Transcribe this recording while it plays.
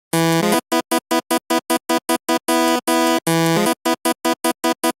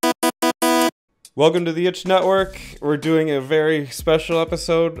Welcome to the Itch Network. We're doing a very special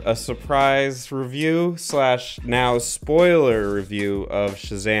episode, a surprise review slash now spoiler review of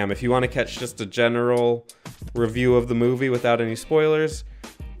Shazam. If you want to catch just a general review of the movie without any spoilers,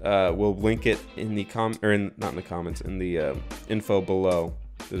 we'll link it in the not in the comments, in the info below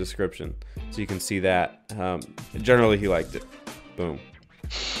the description, so you can see that. Generally, he liked it. Boom.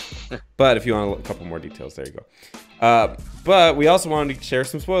 But if you want a couple more details, there you go. But we also wanted to share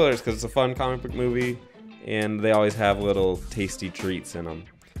some spoilers because it's a fun comic book movie, and they always have little tasty treats in them.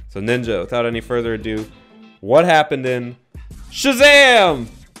 So Ninja, without any further ado, what happened in Shazam?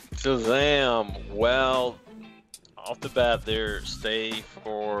 Shazam. Well, off the bat there, stay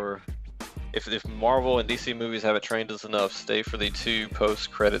for... If Marvel and DC movies haven't trained us enough, stay for the 2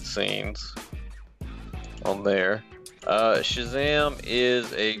 post-credit scenes on there. Shazam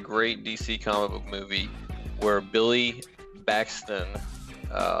is a great DC comic book movie where Billy Baxton,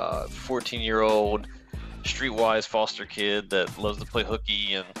 14-year-old streetwise foster kid that loves to play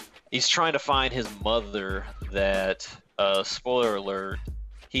hooky, and he's trying to find his mother that, spoiler alert,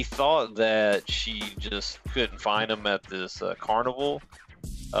 he thought that she just couldn't find him at this carnival.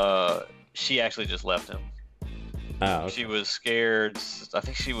 She actually just left him. Oh, okay. She was scared. I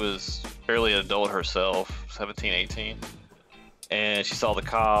think she was barely an adult herself, 17, 18. And she saw the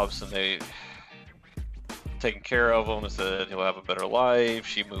cops, and they taking care of him and said he'll have a better life.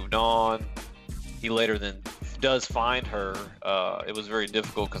 She moved on. He later then does find her. It was very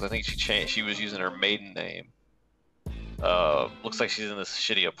difficult because I think she was using her maiden name. Looks like she's in this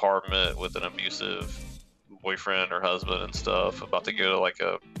shitty apartment with an abusive boyfriend or husband and stuff, about to go to like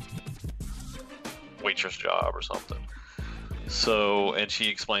a waitress job or something. So, and she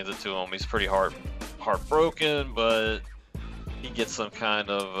explains it to him. He's pretty heartbroken, but he gets some kind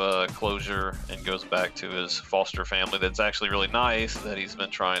of closure and goes back to his foster family that's actually really nice, that he's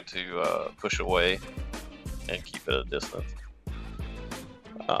been trying to push away and keep at a distance.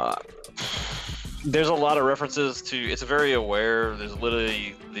 There's a lot of references to, it's very aware, there's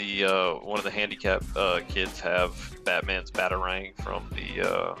literally the one of the handicapped kids have Batman's Batarang from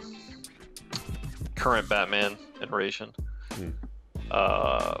the current Batman iteration.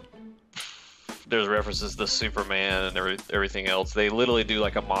 There's references to Superman and everything else. They literally do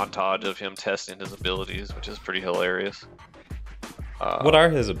like a montage of him testing his abilities, which is pretty hilarious. What are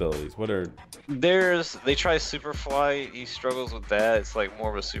his abilities? They try super flight. He struggles with that. It's like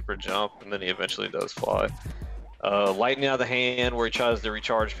more of a super jump, and then he eventually does fly. Lightning out of the hand, where he tries to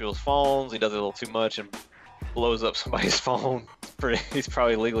recharge people's phones. He does it a little too much and blows up somebody's phone. He's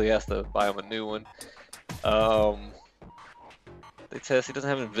probably legally has to buy him a new one. They test. He doesn't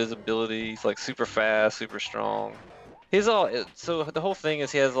have invisibility. He's like super fast, super strong. So the whole thing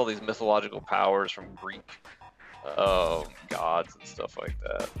is he has all these mythological powers from Greek gods and stuff like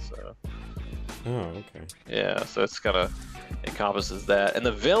that. So. Oh, okay. Yeah, so it's kind of encompasses that. And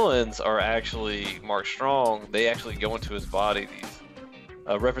the villains are actually Mark Strong. They actually go into his body, these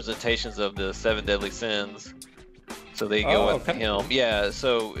representations of the 7 deadly sins. So they go into him. Yeah,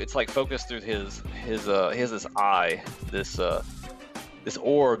 so it's like focused through his he has this eye, this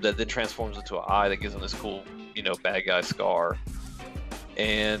orb that then transforms into an eye that gives him this cool, bad guy scar.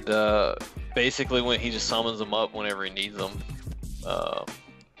 And basically when he just summons them up whenever he needs them,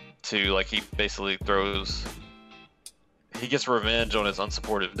 he basically he gets revenge on his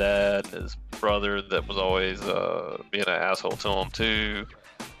unsupportive dad, his brother that was always being an asshole to him too.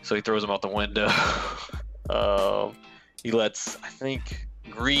 So he throws him out the window. He lets, I think,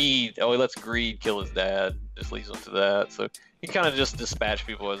 Greed kill his dad, just leaves him to that. So he kind of just dispatch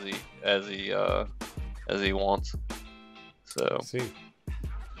people as he wants. So,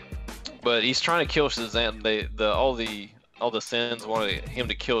 but he's trying to kill Shazam. All the sins wanted him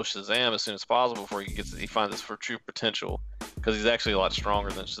to kill Shazam as soon as possible before he finds his true potential, because he's actually a lot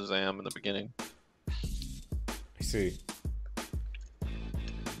stronger than Shazam in the beginning. I see.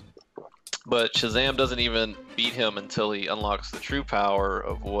 But Shazam doesn't even beat him until he unlocks the true power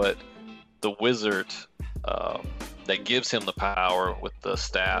of what the wizard that gives him the power with the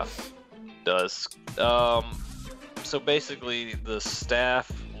staff does. So basically, the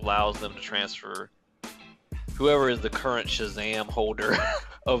staff allows them to transfer whoever is the current Shazam holder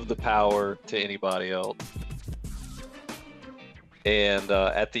of the power to anybody else. And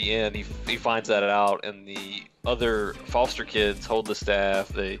at the end, he finds that out, and the other foster kids hold the staff.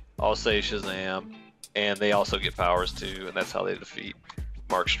 They all say Shazam, and they also get powers too, and that's how they defeat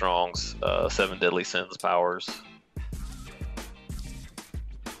Mark Strong's 7 deadly sins powers.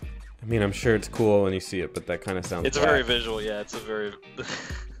 I mean, I'm sure it's cool when you see it, but that kind of sounds. It's very visual, yeah. It's a very.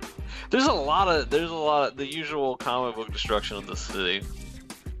 There's a lot of the usual comic book destruction of the city.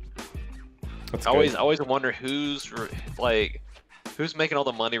 That's I good. always wonder who's making all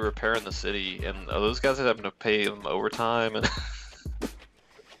the money repairing the city, and are those guys having to pay them overtime and.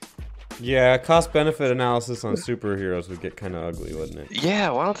 Yeah, cost-benefit analysis on superheroes would get kind of ugly, wouldn't it? Yeah,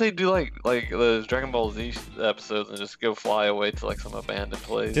 why don't they do like those Dragon Ball Z episodes and just go fly away to like some abandoned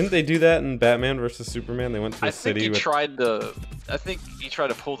place? Didn't they do that in Batman versus Superman? They went to a city with... I think he tried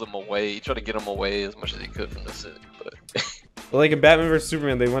to pull them away. He tried to get them away as much as he could from the city, but. Well, like in Batman vs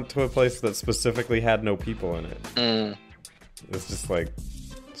Superman, they went to a place that specifically had no people in it. Mm. It's just like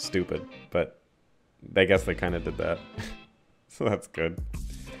stupid, but I guess they kind of did that, so that's good.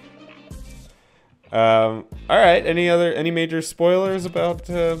 All right. Any major spoilers about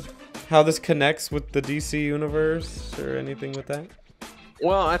how this connects with the DC universe or anything with that?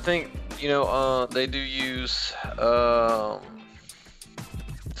 Well, I think they do use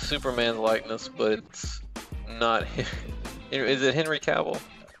Superman's likeness, but it's not. Is it Henry Cavill?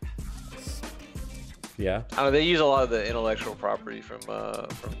 Yeah. They use a lot of the intellectual property from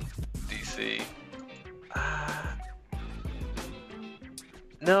DC.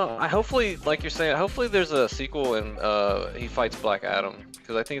 No, hopefully, like you're saying, hopefully there's a sequel and he fights Black Adam,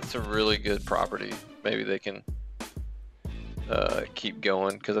 because I think it's a really good property. Maybe they can keep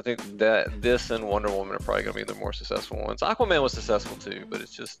going, because I think that this and Wonder Woman are probably going to be the more successful ones. Aquaman was successful too, but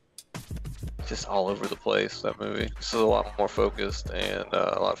it's just all over the place, that movie. This is a lot more focused and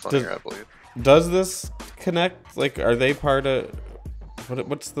a lot funnier, I believe. Does this connect? Like, are they part of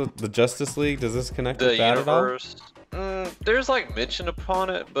what's the Justice League? Does this connect with that universe? At all? There's like mention upon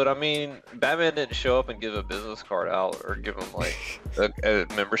it, but I mean, Batman didn't show up and give a business card out or give him like a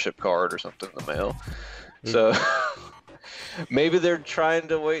membership card or something in the mail. So maybe they're trying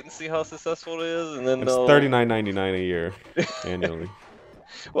to wait and see how successful it is, and then it's $39.99 a year annually.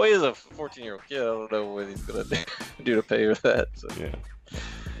 Well, he is a 14-year-old kid. I don't know what he's gonna do to pay for that. So.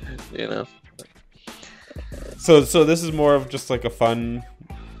 Yeah. So this is more of just like a fun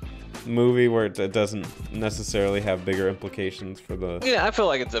movie where it doesn't necessarily have bigger implications for the. Yeah, I feel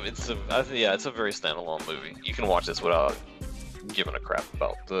like it's a very standalone movie. You can watch this without giving a crap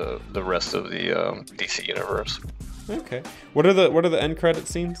about the rest of the DC universe. Okay. What are the end credit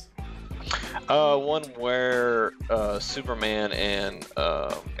scenes? One where Superman and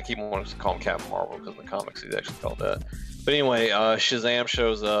I keep wanting to call him Captain Marvel because in the comics he's actually called that. But anyway, Shazam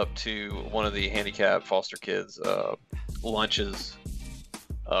shows up to one of the handicapped foster kids' lunches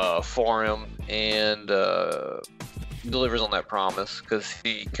for him and delivers on that promise, because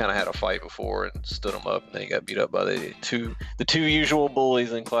he kind of had a fight before and stood him up, and then he got beat up by the two usual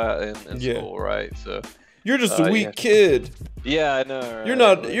bullies in class in school, right? So you're just a weak kid. Yeah, I know. Right?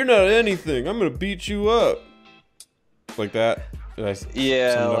 You're not anything. I'm gonna beat you up. Like that. Like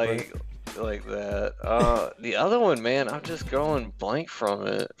that. The other one, man, I'm just going blank from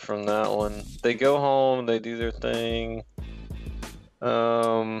that one. They go home, they do their thing.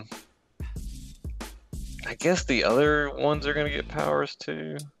 I guess the other ones are gonna get powers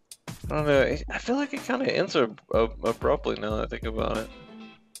too. I don't know. I feel like it kind of ends abruptly now that I think about it.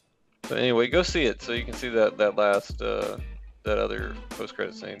 But anyway, go see it so you can see that last that other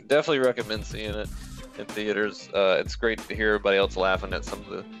post-credit scene. Definitely recommend seeing it in theaters. It's great to hear everybody else laughing at some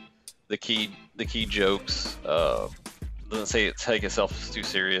of the key jokes. Doesn't take itself too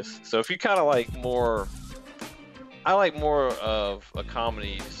serious. So if you kind of like more. I like more of a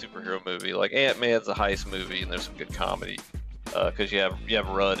comedy superhero movie. Like Ant-Man's a heist movie, and there's some good comedy because you have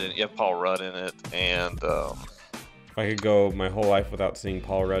Paul Rudd in it, and if I could go my whole life without seeing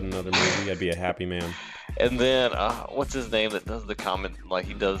Paul Rudd in another movie, I'd be a happy man. And then what's his name that does the comment? Like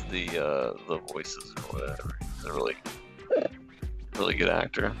he does the voices or whatever. He's a really good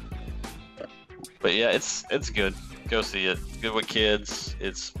actor. But yeah, it's good. Go see it. Good with kids.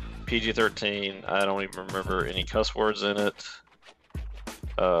 It's PG-13. I don't even remember any cuss words in it.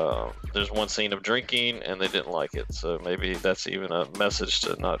 There's one scene of drinking, and they didn't like it. So maybe that's even a message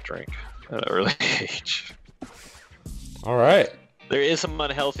to not drink at an early age. All right. There is some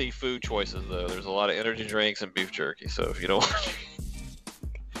unhealthy food choices, though. There's a lot of energy drinks and beef jerky. So if you don't want to...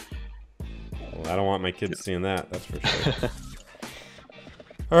 Well, I don't want my kids seeing that. That's for sure.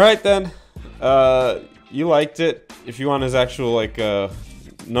 All right, then. You liked it. If you want his actual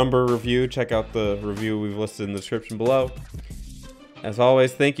number review, check out the review we've listed in the description below. As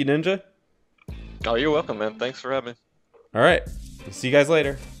always, thank you, Ninja. Oh, you're welcome, man. Thanks for having me. All right. See you guys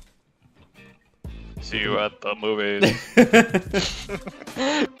later. See you at the movies.